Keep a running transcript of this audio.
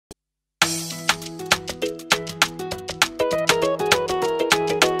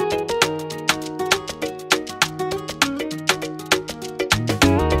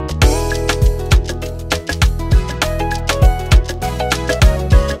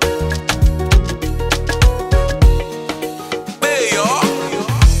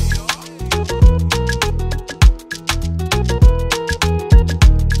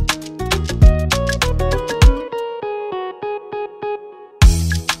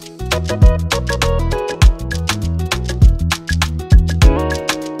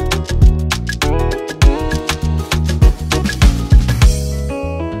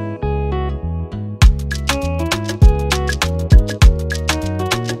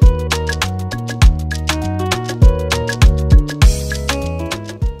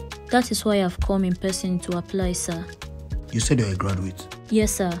That is why I've come in person to apply, sir. You said you're a graduate?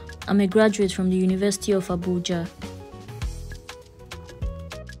 Yes, sir. I'm a graduate from the University of Abuja.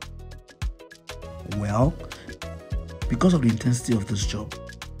 Well, because of the intensity of this job,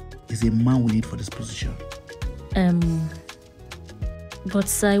 is a man we need for this position. But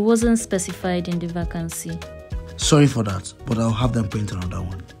sir, it wasn't specified in the vacancy. Sorry for that, but I'll have them print another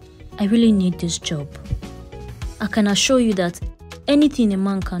one. I really need this job. I can assure you that anything a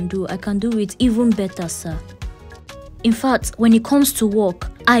man can do, I can do it even better, sir. In fact, when it comes to work,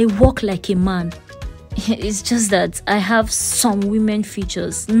 I walk like a man. It's just that I have some women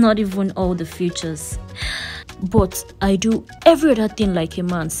features, not even all the features. But I do every other thing like a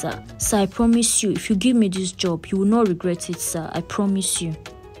man, sir. So I promise you, if you give me this job, you will not regret it, sir. I promise you.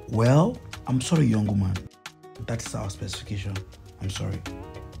 Well, I'm sorry, young woman. That is our specification. I'm sorry.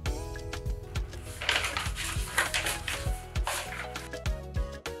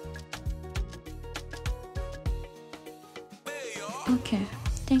 Okay,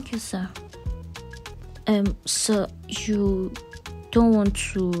 thank you, sir. Sir, you don't want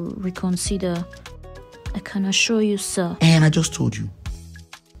to reconsider? I can assure you, sir. And I just told you.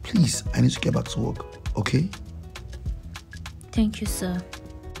 Please, I need to get back to work, okay? Thank you, sir.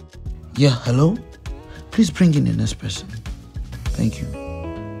 Yeah, hello? Please bring in the next person. Thank you.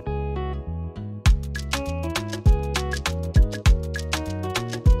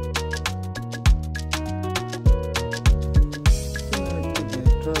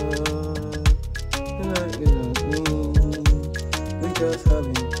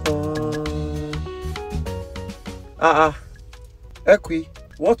 Ekwi,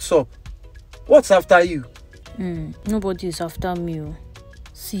 what's up? What's after you? Nobody is after me.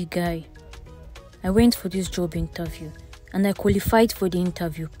 See, guy, I went for this job interview and I qualified for the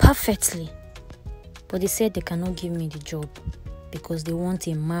interview perfectly. But they said they cannot give me the job because they want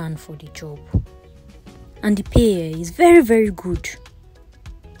a man for the job. And the pay is very, very good.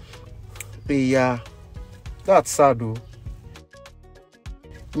 Yeah, that's sad though.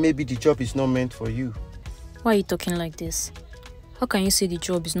 Maybe the job is not meant for you. Why are you talking like this? How can you say the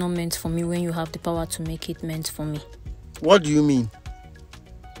job is not meant for me when you have the power to make it meant for me? What do you mean?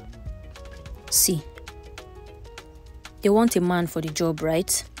 See, they want a man for the job,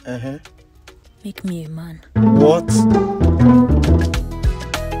 right? Make me a man. What?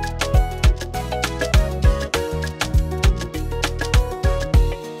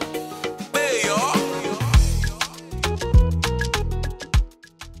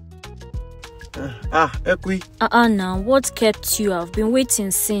 Ekwi. Now, what kept you? I've been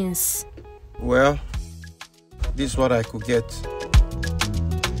waiting since. Well, this is what I could get.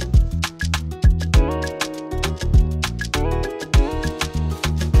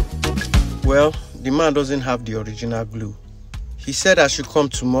 Well, the man doesn't have the original glue. He said I should come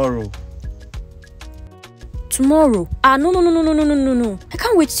tomorrow. Tomorrow? No. I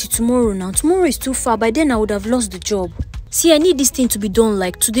can't wait till tomorrow now. Tomorrow is too far. By then I would have lost the job. See, I need this thing to be done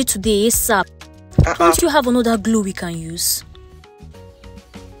like today, ASAP. Don't you have another glue we can use?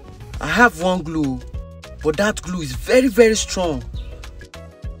 I have one glue, but that glue is very, very strong.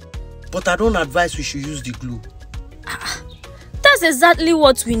 But I don't advise we should use the glue. That's exactly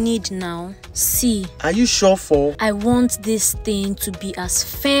what we need now. See. Are you sure for? I want this thing to be as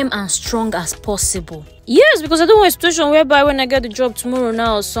firm and strong as possible. Yes, because I don't want a situation whereby when I get the job tomorrow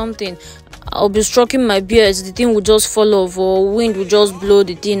now or something, I'll be stroking my beard, the thing will just fall off or wind will just blow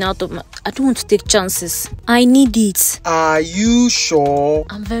the thing out of my... I don't want to take chances. I need it. Are you sure?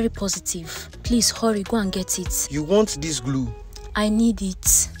 I'm very positive. Please hurry, go and get it. You want this glue? I need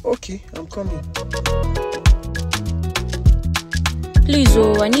it. Okay, I'm coming. Please,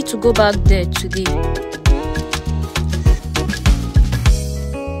 I need to go back there today.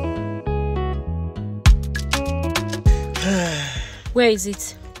 Where is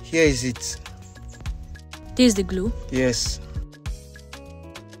it? Here is it. This is the glue? Yes.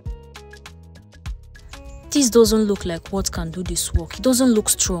 This doesn't look like what can do this work. It doesn't look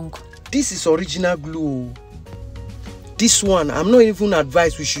strong. This is original glue. This one, I'm not even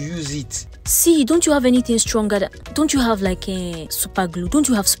advised we should use it. See, don't you have anything stronger? Don't you have like a super glue? Don't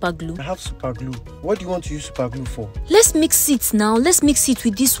you have super glue? I have super glue. What do you want to use super glue for? Let's mix it now. Let's mix it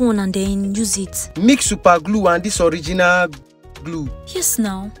with this one and then use it. Mix super glue and this original glue? Yes,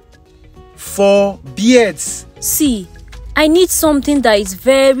 now. For beards? See, I need something that is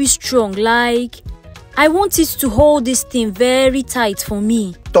very strong, like I want it to hold this thing very tight for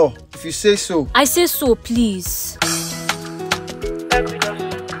me. Toh, if you say so. I say so, please.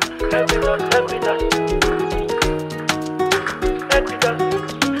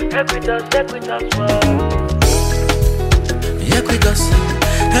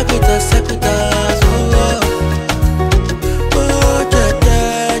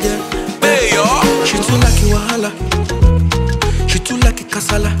 She too like you wahala. She too like a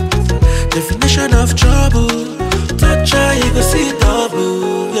kasala. Definition of trouble. Touch her, you go see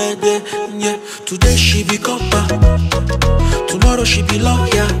double. Yeah. Today she be copper. Tomorrow she be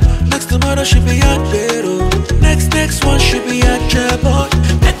lawyer. Next tomorrow she be at Philo. Next one she be at Jabot.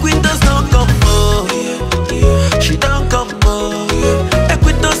 Ekwutousi don't come more. Yeah. She don't come more. Yeah.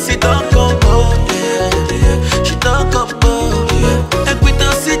 Ekwutousi don't come more. Yeah. She don't come more. Yeah.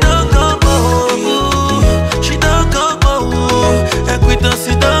 Ekwutousi don't come more. Yeah. She don't come more.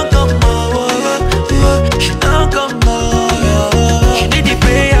 Ekwutousi don't come more. Yeah. She don't come more. She need the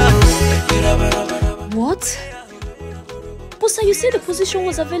prayer. What? But sir, you said the position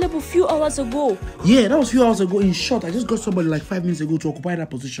was available a few hours ago. Yeah, that was a few hours ago. In short, I just got somebody like 5 minutes ago to occupy that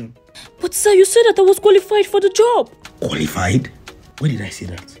position. But sir, you said that I was qualified for the job. Qualified? When did I say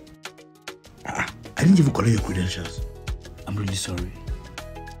that? I didn't even collect your credentials. I'm really sorry.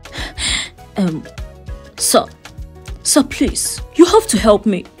 Sir, please, you have to help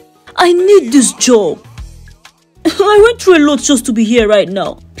me. I need this job. I went through a lot just to be here right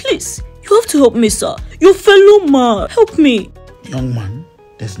now. Please, you have to help me, sir. Your fellow man, help me. Young man,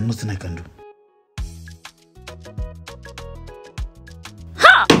 there's nothing I can do.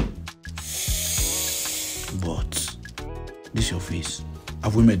 Ha! But this is your face.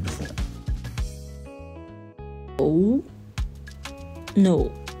 Have we met before? Oh,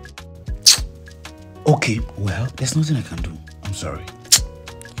 no. Okay, well, there's nothing I can do. I'm sorry.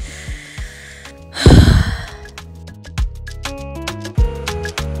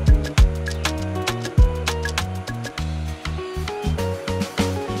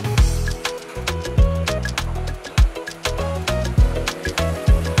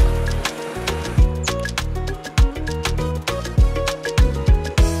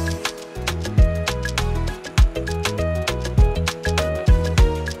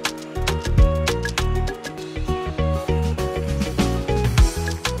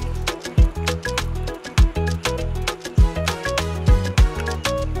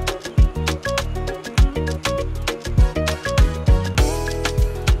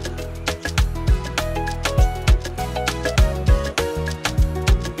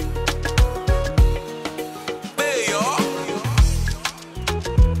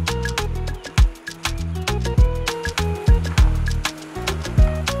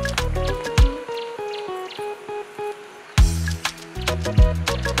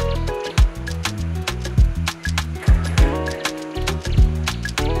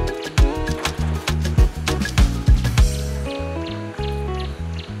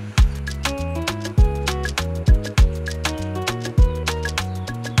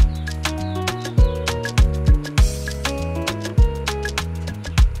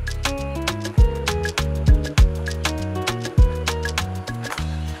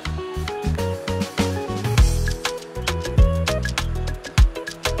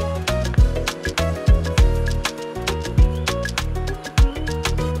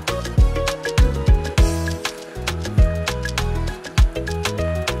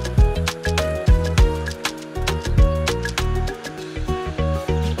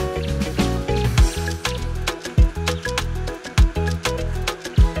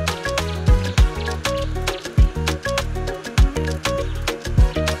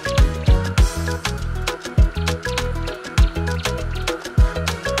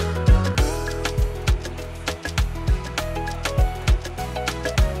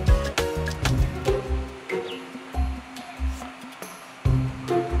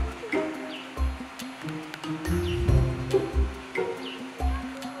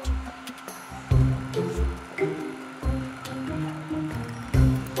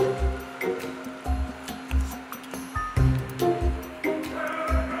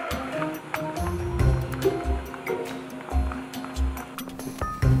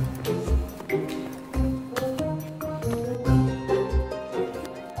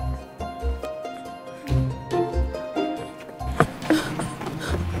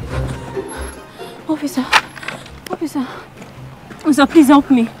 Officer, please help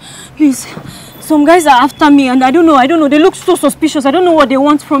me. Please. Some guys are after me and I don't know. They look so suspicious. I don't know what they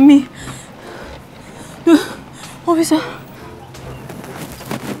want from me. Officer.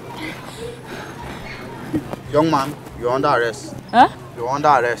 Young man, You're under arrest. Huh? You're under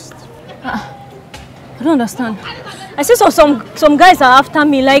arrest. I don't understand. I see some guys are after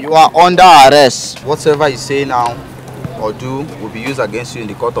me like... You are under arrest. Whatever you say now or do will be used against you in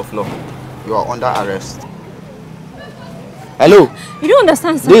the court of law. You are under arrest. Hello? You don't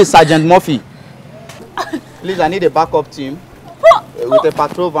understand, sir. This is Sergeant Murphy. Please, I need a backup team with a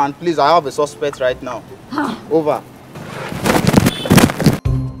patrol van. Please, I have a suspect right now. Over.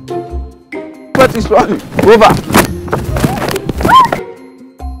 What is wrong? Over.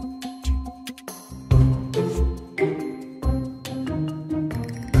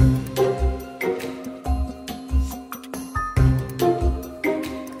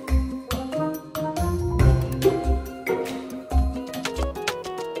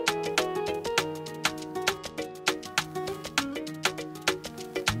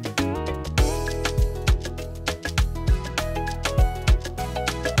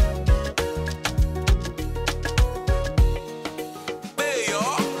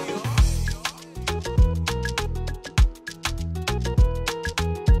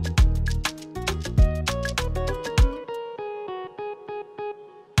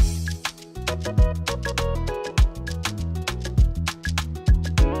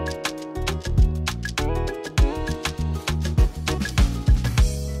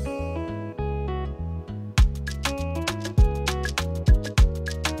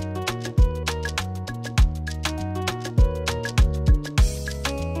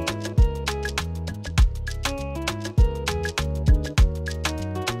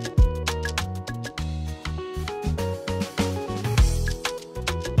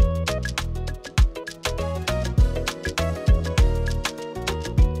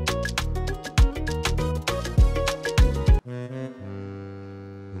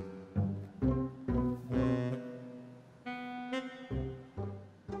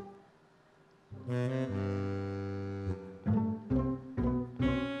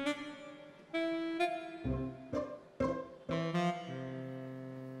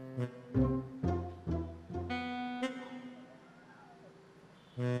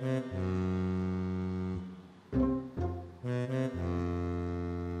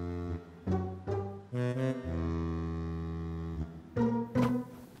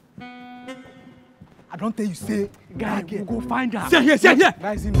 I don't tell you, say, guy, we'll go find her. Say here.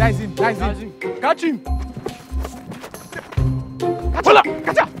 Nice him. Catch him. Hola,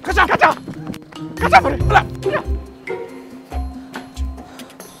 catch her. Hola.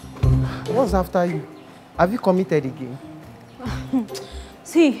 What's after you? Have you committed again?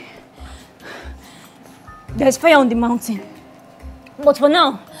 See, there's fire on the mountain. But for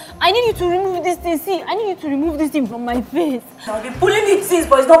now, I need you to remove this thing. See, I need you to remove this thing from my face. I've been pulling it since,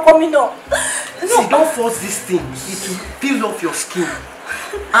 but it's not coming up. No. See, don't force this thing. It will peel off your skin.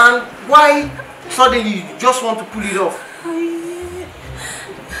 And why suddenly you just want to pull it off?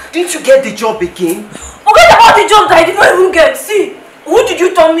 Didn't you get the job again? Forget about the job that I did not even get. See, who did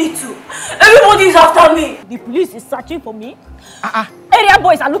you turn me to? Everybody is after me. The police is searching for me. Area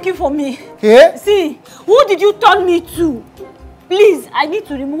boys are looking for me. Yeah? See, who did you turn me to? Please, I need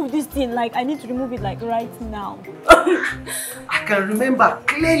to remove this thing. Like, I need to remove it like right now. I can remember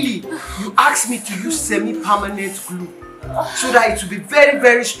clearly you asked me to use semi-permanent glue so that it will be very,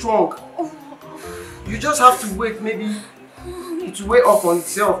 very strong. You just have to wait, maybe it will weigh off on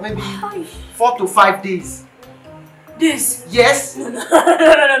itself, maybe 4 to 5 days. This? Yes? No.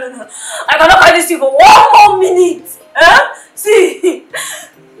 I cannot carry this thing for 1 more minute. See?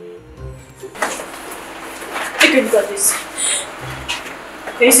 Take a look at this.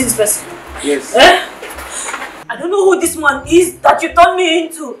 Can you see this person? Yes. I don't know who this man is that you turned me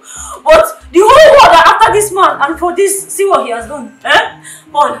into, but the whole world are after this man, and for this, see what he has done.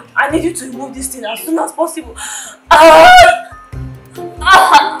 Man, I need you to remove this thing as soon as possible. Help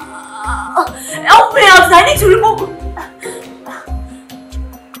me out, I need to remove.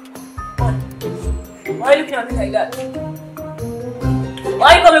 Man, why are you looking at me like that?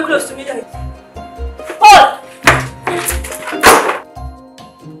 Why are you coming close to me like that? Paul!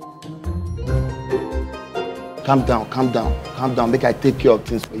 Calm down. Make I take care of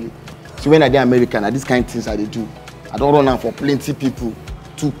things for you. See, when I dey American, this kind of things I dey do. I don't run out for plenty people.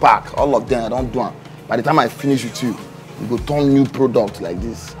 2 pack, all of them I don't do them. By the time I finish with you, you go turn new product like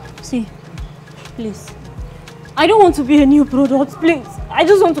this. See, please. I don't want to be a new product, please. I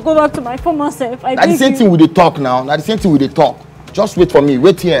just want to go back to my former self. That's the same thing we dey talk now. That's the same thing we dey talk. Just wait for me.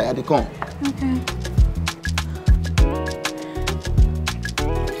 Wait here, I dey come. Okay.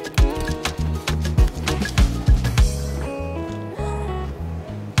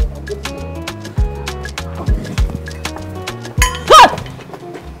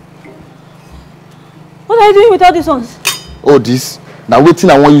 What are you doing with all these ones? Oh, this? Now waiting,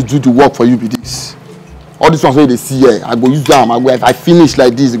 I want you to do the work for you with this. All these ones where they see here, I go use them. If I finish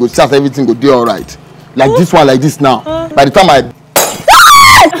like this, it go see everything go do all right. Like this one, like this now. By the time I...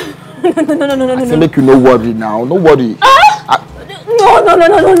 No. I say make you no worry now. No worry.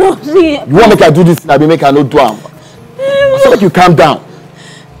 No. See. You want make I do this? I be make I no do am. I say make you calm down.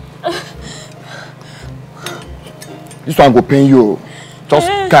 This one go pain you. Just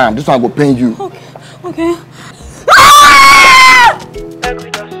calm. This one go pain you. Okay.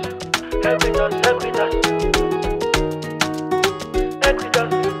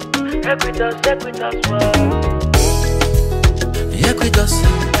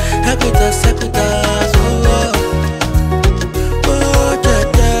 Ekwutousi, oh,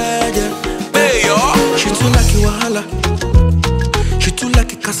 yeah. Hey, yo. She too like you wahala. She too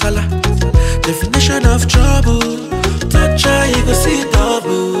like kasala. Definition of trouble. Touch her, you go see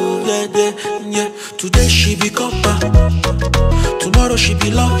double. Yeah. Today she be copper. Tomorrow she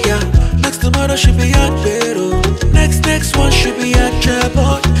be lawyer. Next tomorrow she be yard